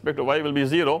of f with respect to y will be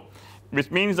 0, which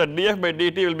means that df by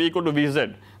dt will be equal to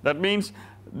Vz. That means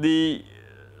the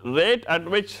rate at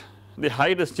which the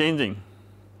height is changing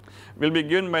will be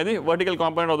given by the vertical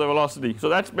component of the velocity. So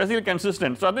that is basically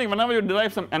consistent. So I think whenever you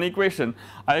derive an equation,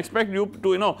 I expect you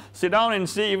to sit down and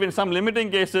see if in some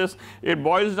limiting cases it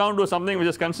boils down to something which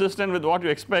is consistent with what you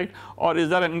expect, or is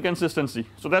there an inconsistency.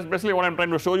 So that is basically what I am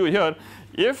trying to show you here.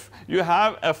 If you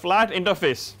have a flat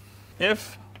interface,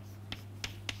 if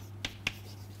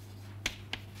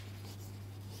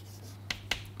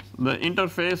the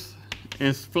interface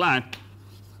is flat,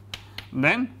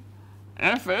 then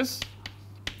f is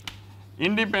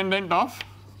independent of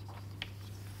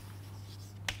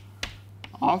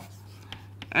of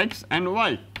x and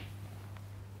y.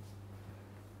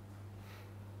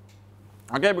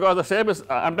 Okay, because the shape is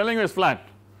I am telling you is flat,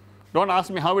 do not ask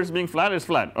me how it is being flat, it is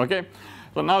flat. Okay.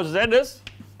 So now z is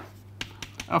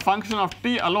a function of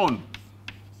t alone,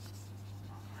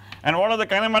 and what does the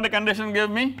kinematic condition give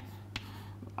me?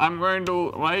 I am going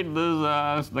to write this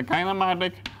as the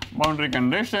kinematic boundary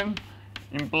condition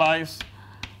implies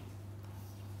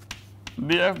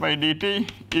df by dt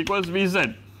equals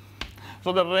vz.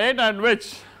 So the rate at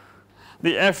which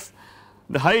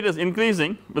the height is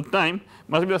increasing with time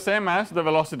must be the same as the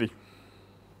velocity,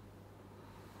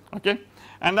 okay,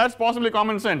 and that is possibly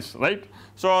common sense, right.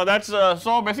 So that is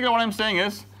so basically what I am saying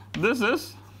is this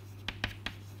is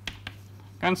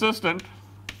consistent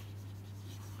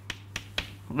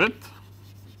with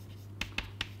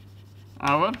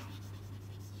our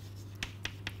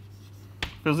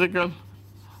physical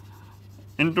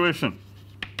intuition.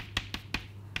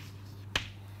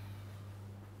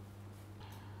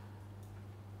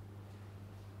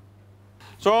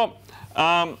 So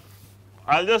I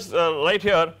will just write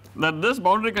here that this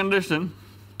boundary condition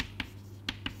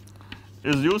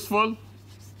is useful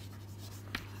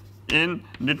in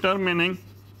determining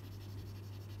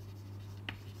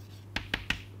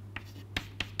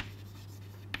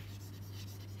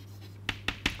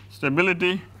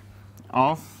stability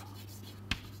of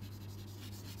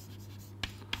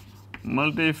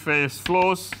multi-phase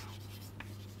flows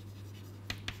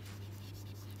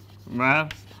where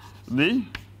the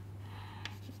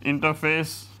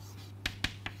interface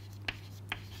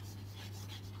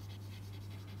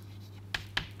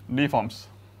deforms,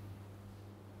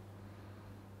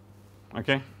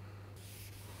 okay.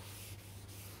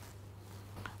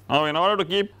 Now in order to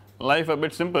keep life a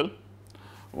bit simple,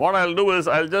 what I will do is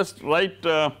I will just write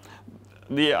the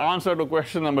answer to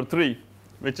question number 3,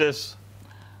 which is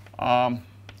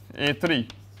A3.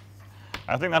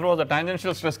 I think that was the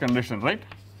tangential stress condition, right.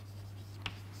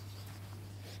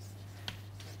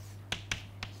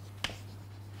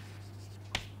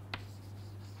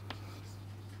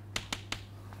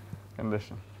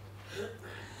 Condition.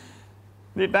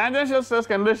 The tangential stress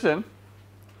condition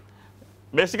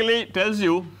basically tells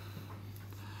you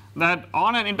that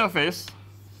on an interface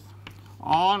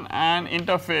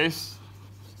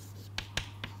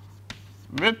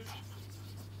with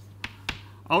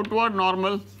outward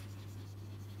normal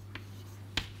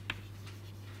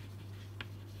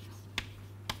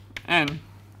n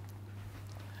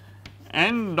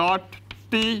dot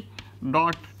t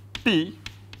dot t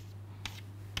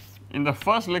in the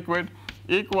first liquid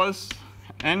equals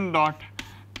n dot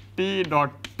t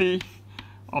dot t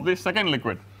of the second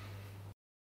liquid.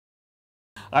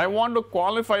 I want to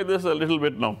qualify this a little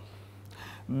bit now.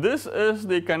 This is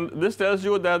this tells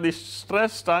you that the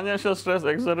stress, tangential stress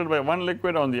exerted by one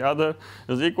liquid on the other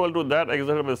is equal to that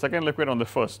exerted by the second liquid on the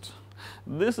first.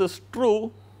 This is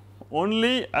true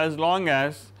only as long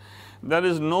as there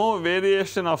is no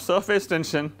variation of surface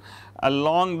tension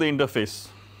along the interface,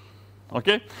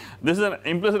 okay. This is an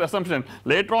implicit assumption.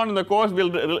 Later on in the course we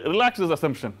will relax this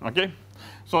assumption, okay.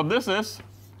 So this is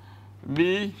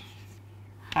we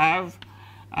have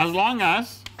as long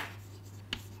as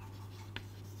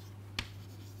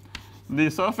the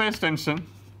surface tension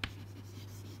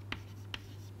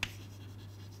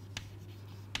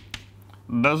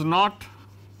does not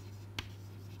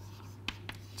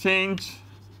change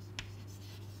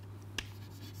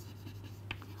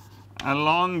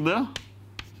along the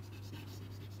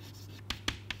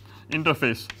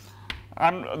interface,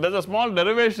 and there is a small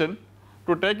derivation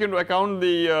to take into account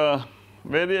the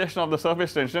variation of the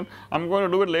surface tension. I am going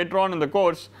to do it later on in the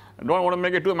course. I do not want to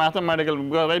make it too mathematical,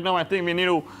 because right now I think we need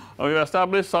to we have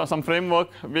established some framework,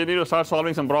 we need to start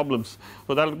solving some problems.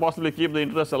 So that will possibly keep the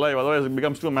interest alive, otherwise it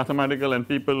becomes too mathematical and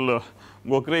people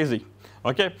go crazy,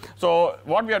 okay. So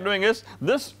what we are doing is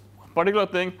this particular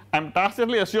thing I am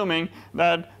tacitly assuming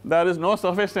that there is no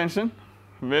surface tension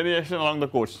variation along the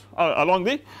course along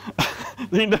the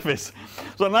the interface.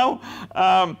 So now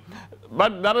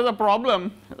but there is a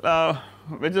problem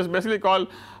which is basically called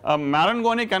a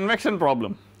Marangoni convection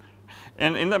problem,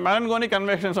 and in the Marangoni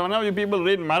convection, so whenever you people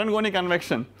read Marangoni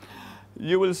convection,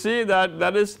 you will see that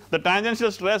that is the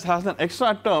tangential stress has an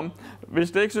extra term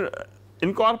which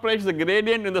incorporates the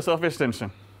gradient in the surface tension.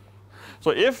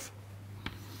 So if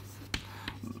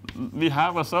we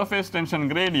have a surface tension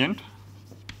gradient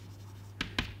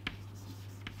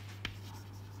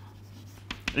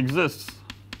exists,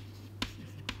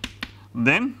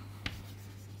 then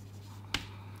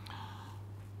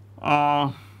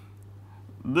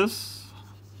this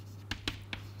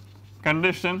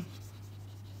condition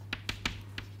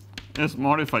is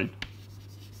modified.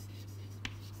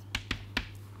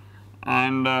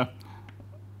 and an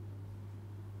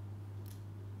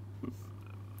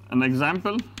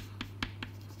example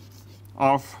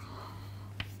of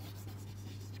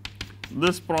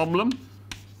this problem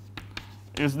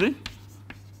is the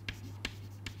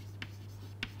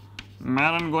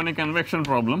Marangoni convection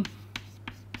problem,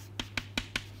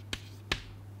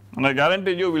 and I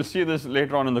guarantee you will see this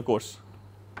later on in the course,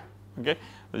 okay.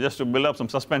 So just to build up some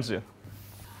suspense here.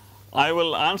 I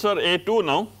will answer A2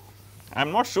 now. I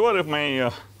am not sure if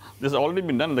my this has already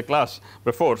been done in the class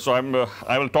before, so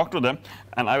I will talk to them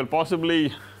and I will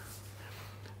possibly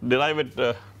derive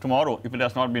it tomorrow if it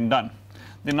has not been done.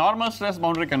 The normal stress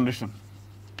boundary condition.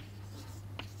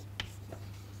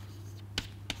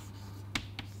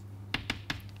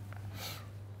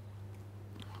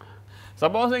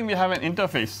 Supposing we have an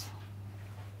interface,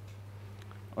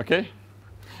 okay,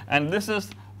 and this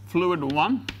is fluid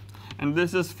 1 and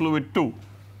this is fluid 2,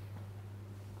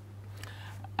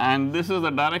 and this is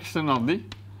the direction of the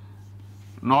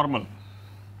normal.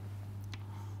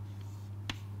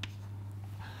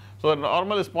 So the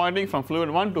normal is pointing from fluid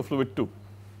 1 to fluid 2.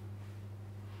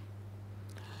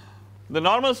 The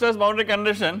normal stress boundary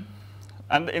condition,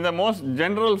 and in the most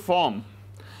general form,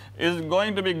 is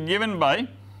going to be given by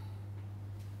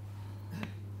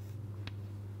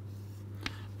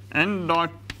n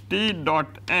dot T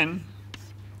dot n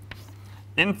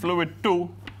in fluid 2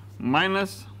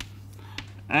 minus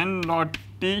n dot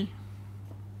T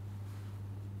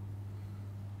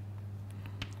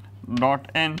dot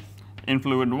n in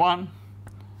fluid 1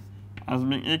 as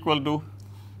being equal to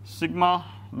sigma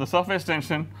the surface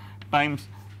tension times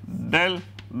del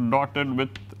dotted with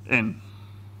n,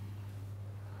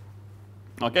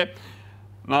 okay.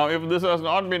 Now if this has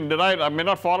not been derived, I may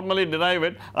not formally derive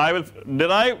it, I will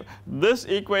derive this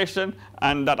equation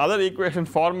and that other equation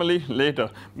formally later,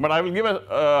 but I will give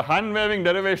a hand waving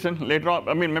derivation later on,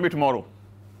 I mean maybe tomorrow.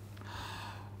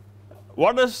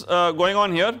 What is going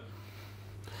on here?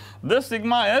 This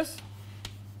sigma is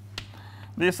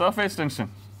the surface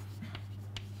tension,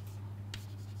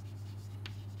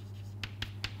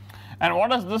 and what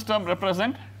does this term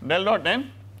represent? Del dot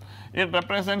n, it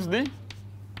represents the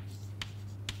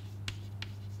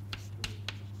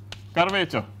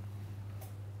curvature,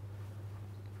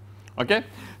 okay.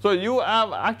 So you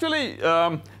have actually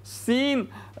seen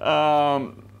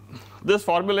this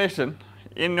formulation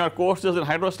in your courses in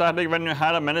hydrostatic. When you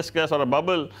had a meniscus or a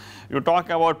bubble, you talk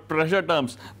about pressure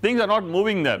terms, things are not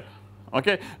moving there,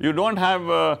 okay. You do not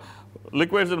have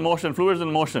liquids in motion, fluids in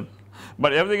motion,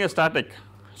 but everything is static.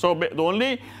 So the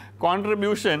only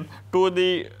contribution to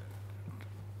the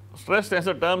stress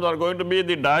tensor terms are going to be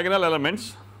the diagonal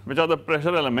elements, which are the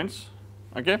pressure elements,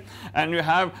 okay, and you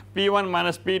have P1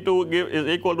 minus P2 is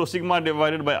equal to sigma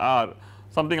divided by R,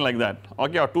 something like that,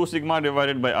 okay, or 2 sigma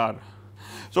divided by R.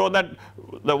 So that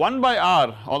the 1 by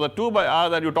R or the 2 by R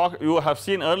that you have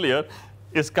seen earlier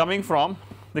is coming from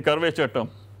the curvature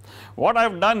term. What I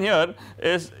have done here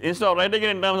is, instead of writing it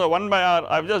in terms of 1 by R,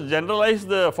 I have just generalized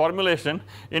the formulation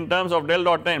in terms of del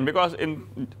dot n, because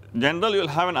in general you will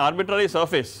have an arbitrary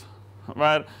surface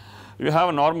where you have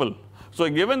a normal. So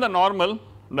given the normal,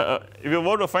 if you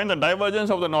were to find the divergence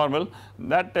of the normal,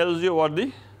 that tells you what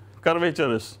the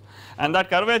curvature is, and that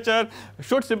curvature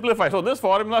should simplify. So this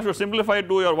formula should simplify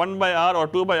to your 1 by R or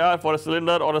 2 by R for a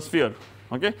cylinder or a sphere,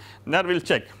 okay, that we will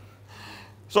check.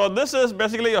 So this is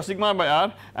basically your sigma by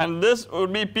R, and this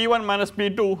would be P1 minus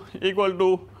P2 equal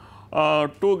to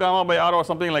 2 gamma by R or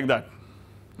something like that,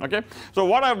 okay. So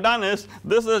what I have done is,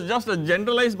 this is just a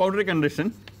generalized boundary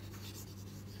condition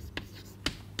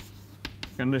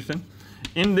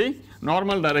in the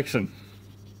normal direction,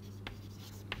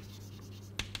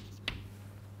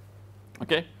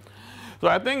 okay. So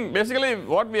I think basically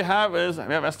what we have is,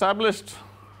 we have established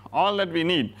all that we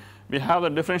need. We have the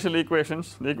differential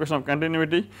equations, the equation of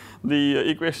continuity, the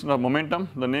equation of momentum,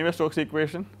 the Navier-Stokes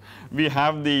equation, we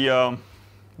have the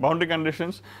boundary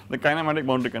conditions, the kinematic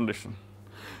boundary condition.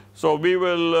 So we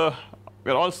are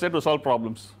all set to solve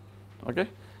problems, okay.